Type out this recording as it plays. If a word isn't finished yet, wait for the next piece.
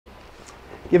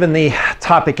Given the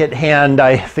topic at hand,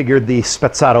 I figured the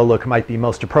spezzato look might be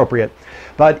most appropriate.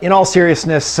 But in all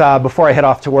seriousness, before I head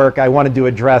off to work, I wanted to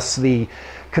address the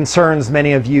concerns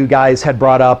many of you guys had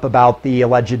brought up about the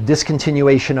alleged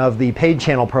discontinuation of the paid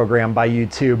channel program by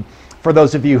YouTube. For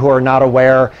those of you who are not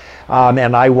aware,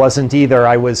 and I wasn't either,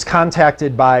 I was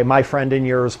contacted by my friend and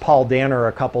yours, Paul Danner,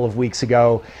 a couple of weeks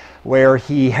ago, where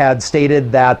he had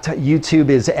stated that YouTube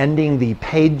is ending the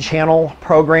paid channel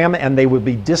program and they would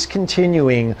be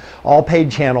discontinuing all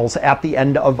paid channels at the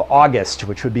end of August,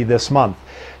 which would be this month.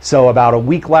 So about a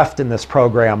week left in this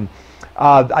program.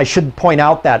 I should point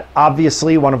out that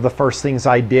obviously one of the first things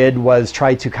I did was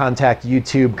try to contact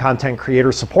YouTube content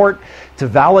creator support to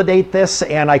validate this,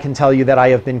 and I can tell you that I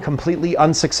have been completely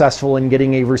unsuccessful in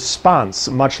getting a response,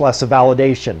 much less a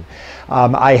validation.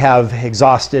 I have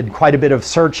exhausted quite a bit of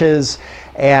searches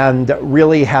and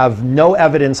really have no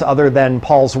evidence other than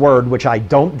Paul's word, which I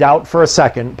don't doubt for a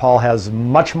second. Paul has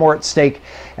much more at stake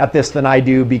at this than I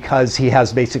do because he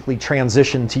has basically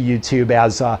transitioned to YouTube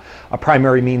as a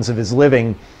primary means of his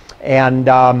living. And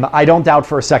I don't doubt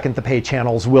for a second the paid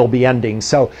channels will be ending.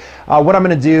 So what I'm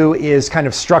going to do is kind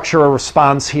of structure a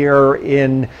response here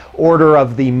in order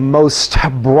of the most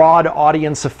broad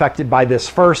audience affected by this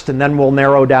first, and then we'll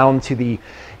narrow down to the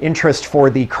interest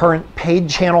for the current paid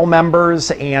channel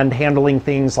members and handling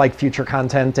things like future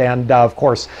content and of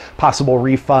course possible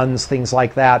refunds, things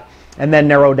like that, and then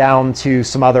narrow down to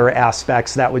some other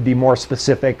aspects that would be more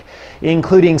specific,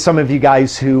 including some of you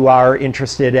guys who are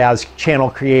interested as channel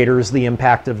creators, the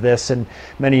impact of this. And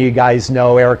many of you guys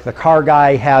know Eric the Car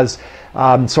Guy has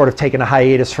sort of taken a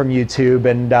hiatus from YouTube,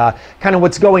 and kind of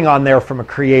what's going on there from a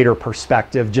creator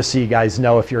perspective, just so you guys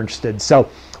know if you're interested. So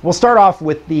we'll start off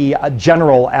with the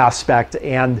general aspect,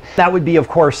 and that would be, of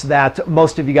course, that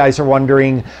most of you guys are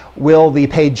wondering, will the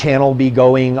paid channel be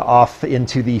going off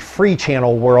into the free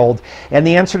channel world? And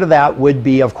the answer to that would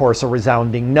be, of course, a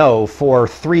resounding no, for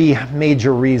three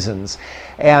major reasons.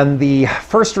 And the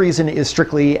first reason is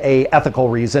strictly an ethical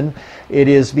reason. It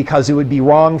is because it would be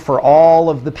wrong for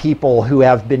all of the people who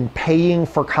have been paying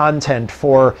for content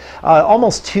for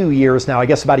almost 2 years now, I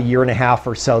guess about a year and a half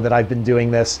or so that I've been doing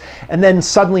this, and then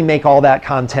suddenly make all that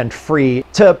content free.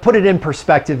 To put it in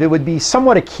perspective, it would be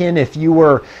somewhat akin if you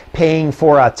were paying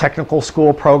for a technical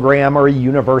school program or a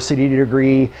university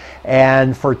degree,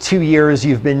 and for 2 years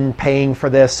you've been paying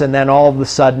for this, and then all of a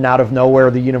sudden out of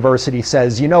nowhere the university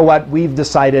says, you know what, we've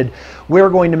decided we're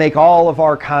going to make all of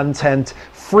our content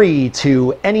free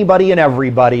to anybody and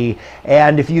everybody,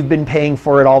 and if you've been paying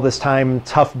for it all this time,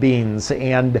 tough beans.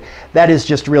 And that is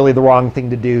just really the wrong thing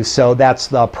to do. So that's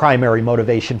the primary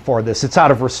motivation for this. It's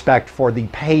out of respect for the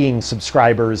paying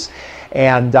subscribers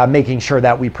and making sure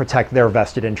that we protect their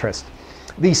vested interest.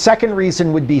 The second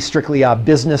reason would be strictly a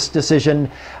business decision.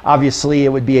 Obviously, it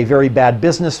would be a very bad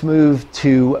business move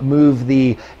to move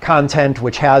the content,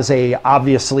 which has a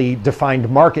obviously defined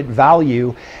market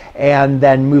value, and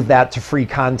then move that to free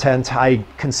content. I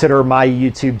consider my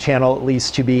YouTube channel at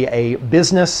least to be a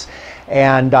business.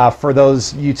 And for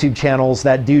those YouTube channels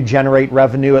that do generate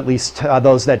revenue, at least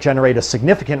those that generate a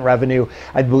significant revenue,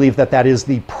 I believe that that is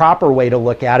the proper way to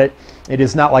look at it. It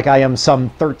is not like I am some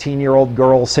 13-year-old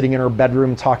girl sitting in her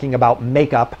bedroom talking about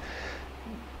makeup.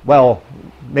 Well,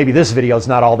 maybe this video is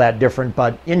not all that different,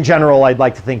 but in general, I'd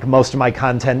like to think most of my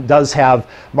content does have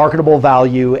marketable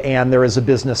value, and there is a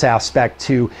business aspect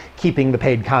to keeping the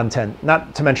paid content.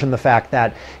 Not to mention the fact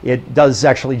that it does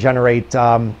actually generate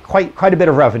quite a bit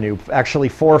of revenue, actually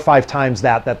 4 or 5 times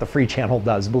that the free channel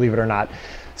does, believe it or not.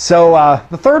 So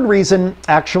the third reason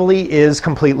actually is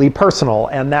completely personal,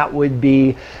 and that would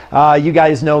be, you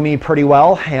guys know me pretty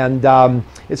well, and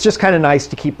it's just kind of nice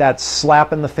to keep that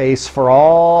slap in the face for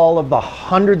all of the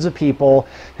hundreds of people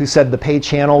who said the paid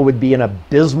channel would be an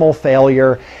abysmal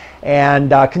failure,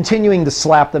 and continuing to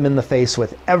slap them in the face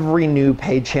with every new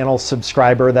paid channel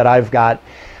subscriber that I've got.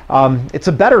 It's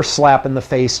a better slap in the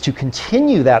face to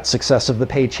continue that success of the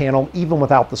paid channel even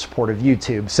without the support of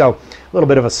YouTube. So a little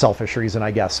bit of a selfish reason,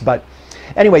 I guess. But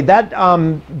anyway, that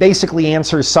basically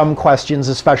answers some questions,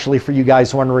 especially for you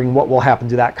guys wondering what will happen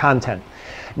to that content.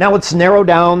 Now let's narrow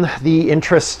down the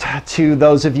interest to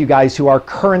those of you guys who are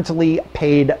currently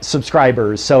paid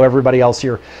subscribers. So everybody else,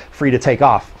 you're free to take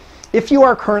off. If you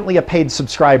are currently a paid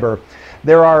subscriber,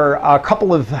 there are a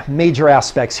couple of major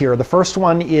aspects here. The first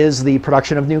one is the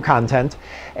production of new content.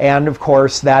 And of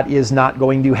course, that is not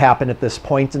going to happen at this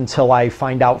point until I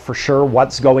find out for sure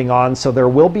what's going on. So there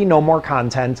will be no more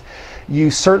content.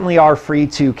 You certainly are free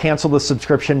to cancel the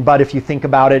subscription, but if you think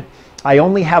about it, I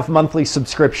only have monthly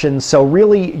subscriptions, so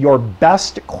really your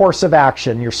best course of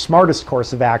action, your smartest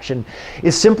course of action,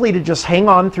 is simply to just hang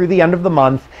on through the end of the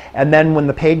month, and then when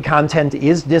the paid content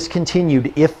is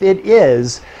discontinued, if it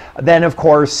is, then of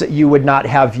course you would not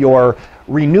have your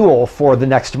renewal for the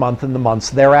next month and the months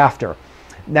thereafter.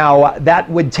 Now, that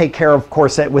would take care, of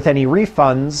course, with any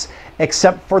refunds,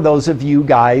 except for those of you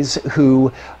guys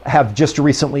who have just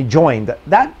recently joined.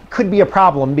 That could be a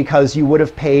problem because you would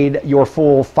have paid your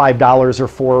full $5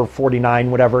 or $4.49,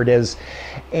 whatever it is,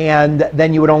 and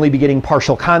then you would only be getting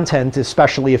partial content,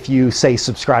 especially if you, say,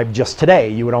 subscribe just today.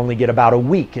 You would only get about a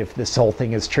week if this whole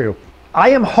thing is true.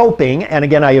 I am hoping, and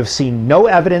again, I have seen no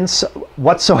evidence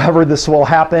whatsoever this will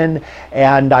happen,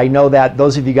 and I know that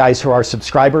those of you guys who are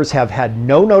subscribers have had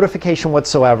no notification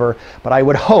whatsoever, but I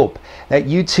would hope that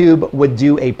YouTube would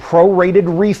do a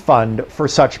prorated refund for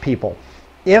such people.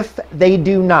 If they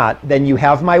do not, then you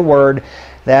have my word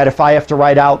that if I have to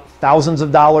write out thousands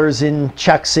of dollars in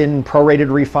checks in prorated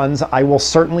refunds, I will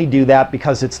certainly do that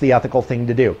because it's the ethical thing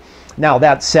to do. Now,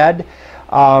 that said,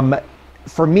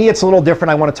 for me, it's a little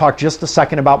different. I want to talk just a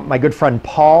second about my good friend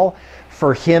Paul.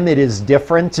 For him, it is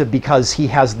different because he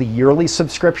has the yearly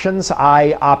subscriptions.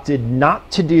 I opted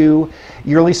not to do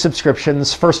yearly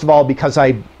subscriptions, first of all, because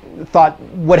I thought,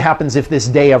 what happens if this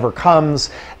day ever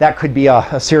comes? That could be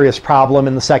a serious problem.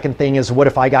 And the second thing is, what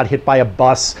if I got hit by a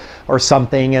bus or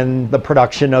something and the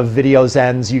production of videos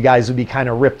ends? You guys would be kind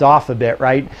of ripped off a bit,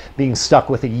 right? Being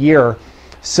stuck with a year.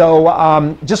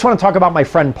 So just want to talk about my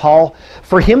friend Paul.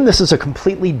 For him, this is a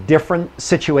completely different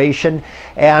situation.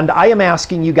 And I am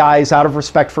asking you guys, out of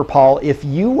respect for Paul, if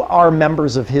you are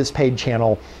members of his paid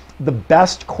channel, the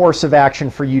best course of action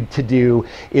for you to do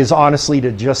is honestly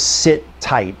to just sit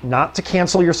tight, not to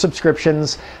cancel your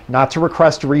subscriptions, not to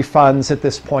request refunds at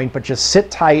this point, but just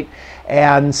sit tight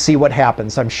and see what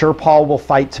happens. I'm sure Paul will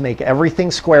fight to make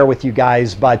everything square with you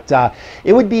guys, but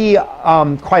it would be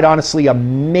quite honestly a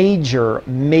major,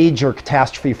 major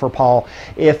catastrophe for Paul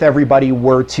if everybody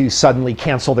were to suddenly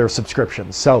cancel their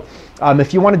subscriptions. So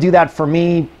if you want to do that for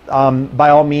me, by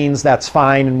all means, that's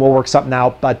fine, and we'll work something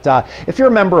out. But if you're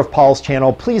a member of Paul's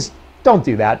channel, please don't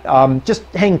do that. Just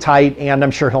hang tight, and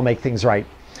I'm sure he'll make things right.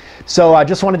 So I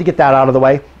just wanted to get that out of the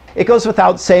way. It goes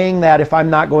without saying that if I'm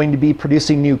not going to be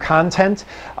producing new content,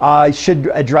 I should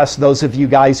address those of you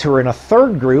guys who are in a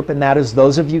third group, and that is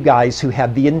those of you guys who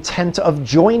had the intent of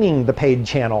joining the paid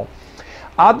channel.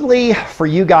 Oddly, for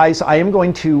you guys, I am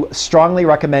going to strongly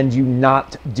recommend you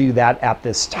not do that at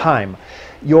this time.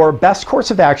 Your best course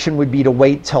of action would be to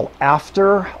wait till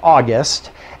after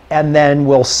August, and then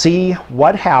we'll see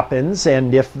what happens.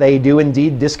 And if they do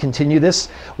indeed discontinue this,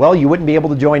 well, you wouldn't be able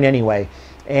to join anyway.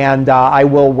 And I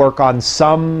will work on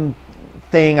something,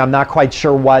 I'm not quite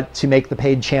sure what, to make the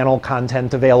paid channel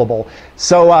content available.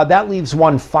 So that leaves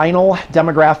one final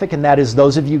demographic, and that is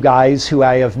those of you guys who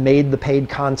I have made the paid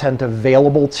content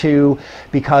available to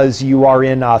because you are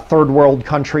in a third world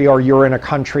country, or you're in a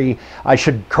country, I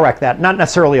should correct that, not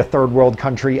necessarily a third world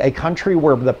country, a country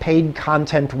where the paid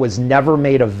content was never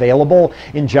made available.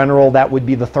 In general, that would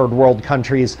be the third world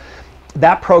countries.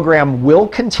 That program will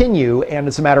continue, and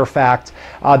as a matter of fact,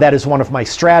 that is one of my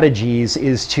strategies,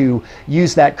 is to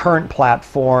use that current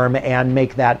platform and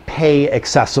make that pay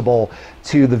accessible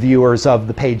to the viewers of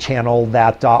the paid channel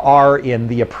that are in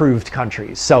the approved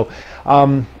countries. So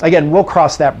again, we'll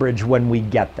cross that bridge when we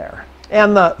get there.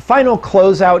 And the final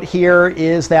closeout here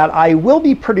is that I will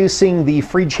be producing the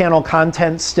free channel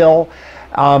content still.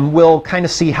 We'll kind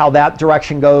of see how that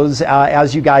direction goes.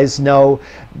 As you guys know,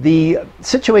 the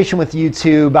situation with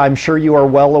YouTube, I'm sure you are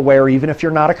well aware, even if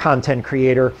you're not a content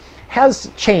creator, has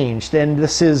changed. And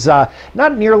this is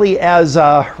not nearly as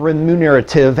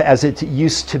remunerative as it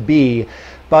used to be.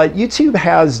 But YouTube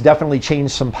has definitely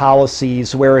changed some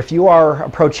policies where if you are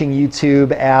approaching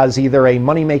YouTube as either a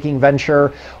money-making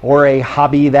venture or a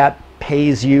hobby that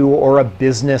pays you, or a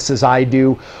business as I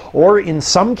do, or in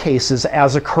some cases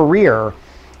as a career,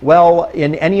 well,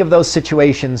 in any of those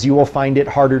situations, you will find it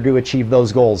harder to achieve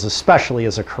those goals, especially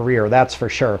as a career, that's for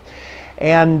sure.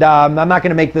 And I'm not going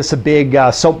to make this a big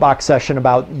soapbox session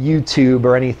about YouTube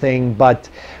or anything, but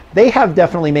they have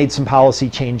definitely made some policy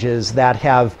changes that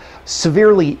have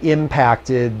severely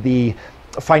impacted the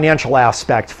financial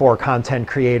aspect for content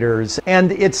creators.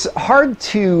 And it's hard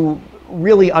to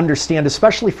really understand,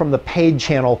 especially from the paid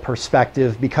channel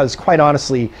perspective, because quite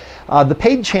honestly, the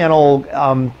paid channel,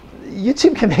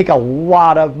 YouTube can make a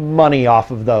lot of money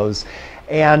off of those.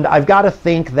 And I've got to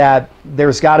think that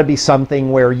there's got to be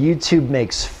something where YouTube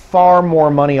makes far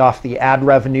more money off the ad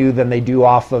revenue than they do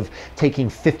off of taking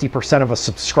 50% of a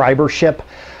subscribership.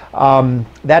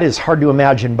 That is hard to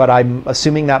imagine, but I'm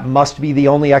assuming that must be the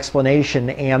only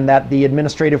explanation, and that the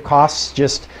administrative costs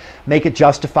just make it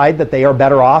justified that they are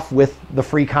better off with the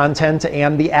free content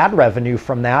and the ad revenue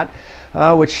from that,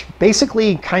 which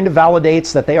basically kind of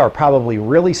validates that they are probably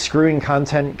really screwing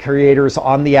content creators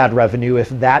on the ad revenue if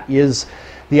that is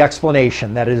the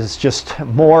explanation, that it is just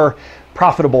more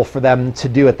profitable for them to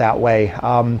do it that way.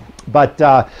 But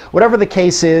whatever the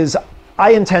case is,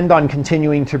 I intend on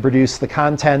continuing to produce the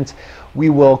content.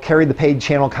 We will carry the paid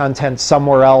channel content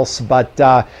somewhere else,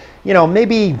 but you know,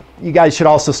 maybe you guys should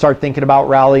also start thinking about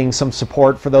rallying some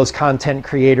support for those content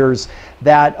creators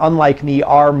that, unlike me,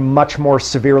 are much more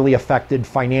severely affected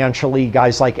financially.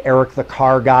 Guys like Eric the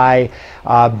Car Guy,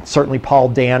 certainly Paul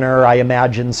Danner, I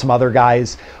imagine some other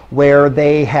guys, where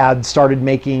they had started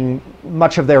making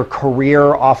much of their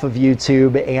career off of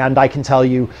YouTube, and I can tell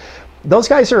you, those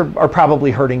guys are probably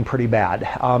hurting pretty bad.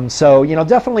 So, you know,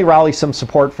 definitely rally some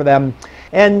support for them.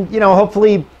 And, you know,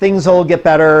 hopefully things will get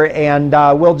better, and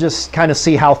we'll just kind of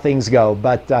see how things go.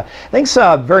 But thanks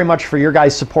very much for your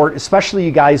guys' support, especially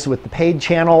you guys with the paid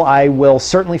channel. I will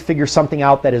certainly figure something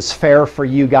out that is fair for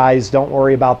you guys. Don't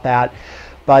worry about that.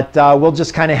 But we'll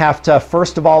just kind of have to,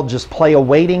 first of all, just play a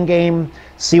waiting game,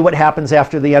 see what happens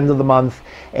after the end of the month.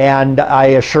 And I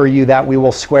assure you that we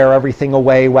will square everything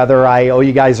away, whether I owe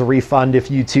you guys a refund if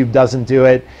YouTube doesn't do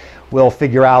it. We'll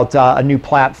figure out a new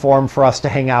platform for us to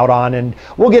hang out on, and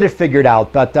we'll get it figured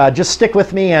out. But just stick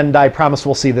with me, and I promise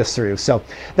we'll see this through. So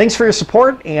thanks for your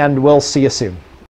support, and we'll see you soon.